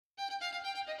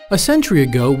A century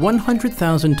ago,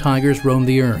 100,000 tigers roamed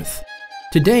the earth.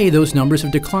 Today, those numbers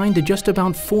have declined to just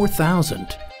about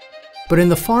 4,000. But in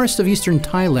the forests of eastern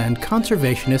Thailand,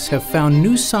 conservationists have found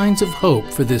new signs of hope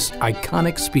for this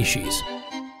iconic species.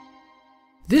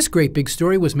 This great big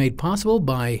story was made possible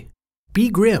by Be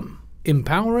Grim,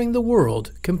 empowering the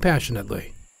world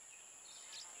compassionately.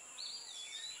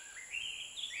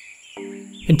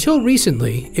 Until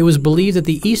recently, it was believed that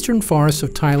the eastern forests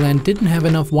of Thailand didn't have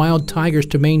enough wild tigers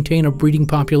to maintain a breeding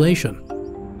population.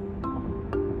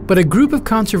 But a group of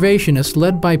conservationists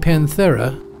led by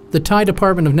Panthera, the Thai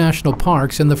Department of National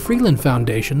Parks, and the Freeland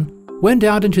Foundation went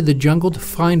out into the jungle to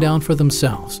find out for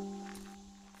themselves.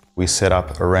 We set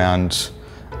up around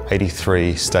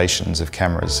 83 stations of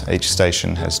cameras. Each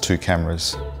station has 2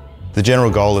 cameras. The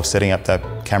general goal of setting up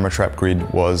that camera trap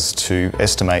grid was to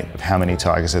estimate how many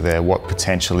tigers are there, what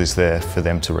potential is there for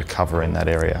them to recover in that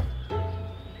area.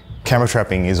 Camera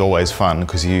trapping is always fun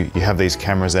because you have these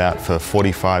cameras out for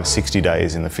 45, 60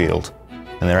 days in the field,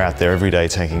 and they're out there every day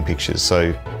taking pictures.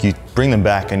 So you bring them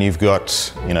back and you've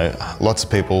got, lots of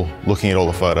people looking at all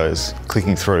the photos,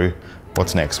 clicking through,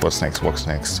 what's next, what's next, what's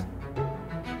next.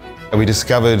 We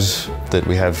discovered that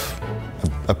we have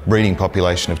a breeding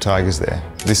population of tigers there.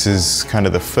 This is kind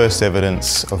of the first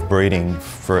evidence of breeding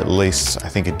for at least, I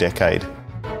think, a decade.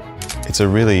 It's a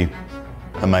really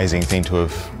amazing thing to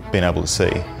have been able to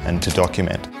see and to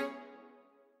document.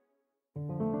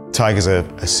 Tigers are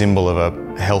a symbol of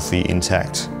a healthy,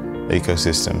 intact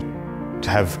ecosystem. To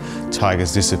have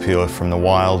tigers disappear from the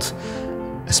wild,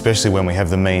 especially when we have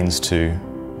the means to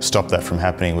stop that from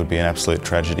happening, would be an absolute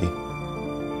tragedy.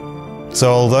 So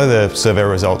although the survey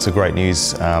results are great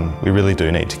news, we really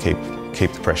do need to keep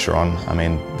the pressure on. I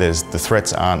mean, the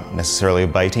threats aren't necessarily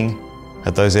abating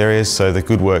at those areas, so the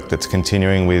good work that's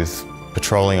continuing with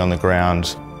patrolling on the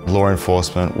ground, law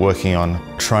enforcement, working on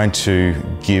trying to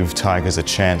give tigers a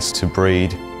chance to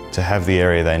breed, to have the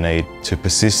area they need to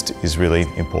persist is really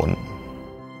important.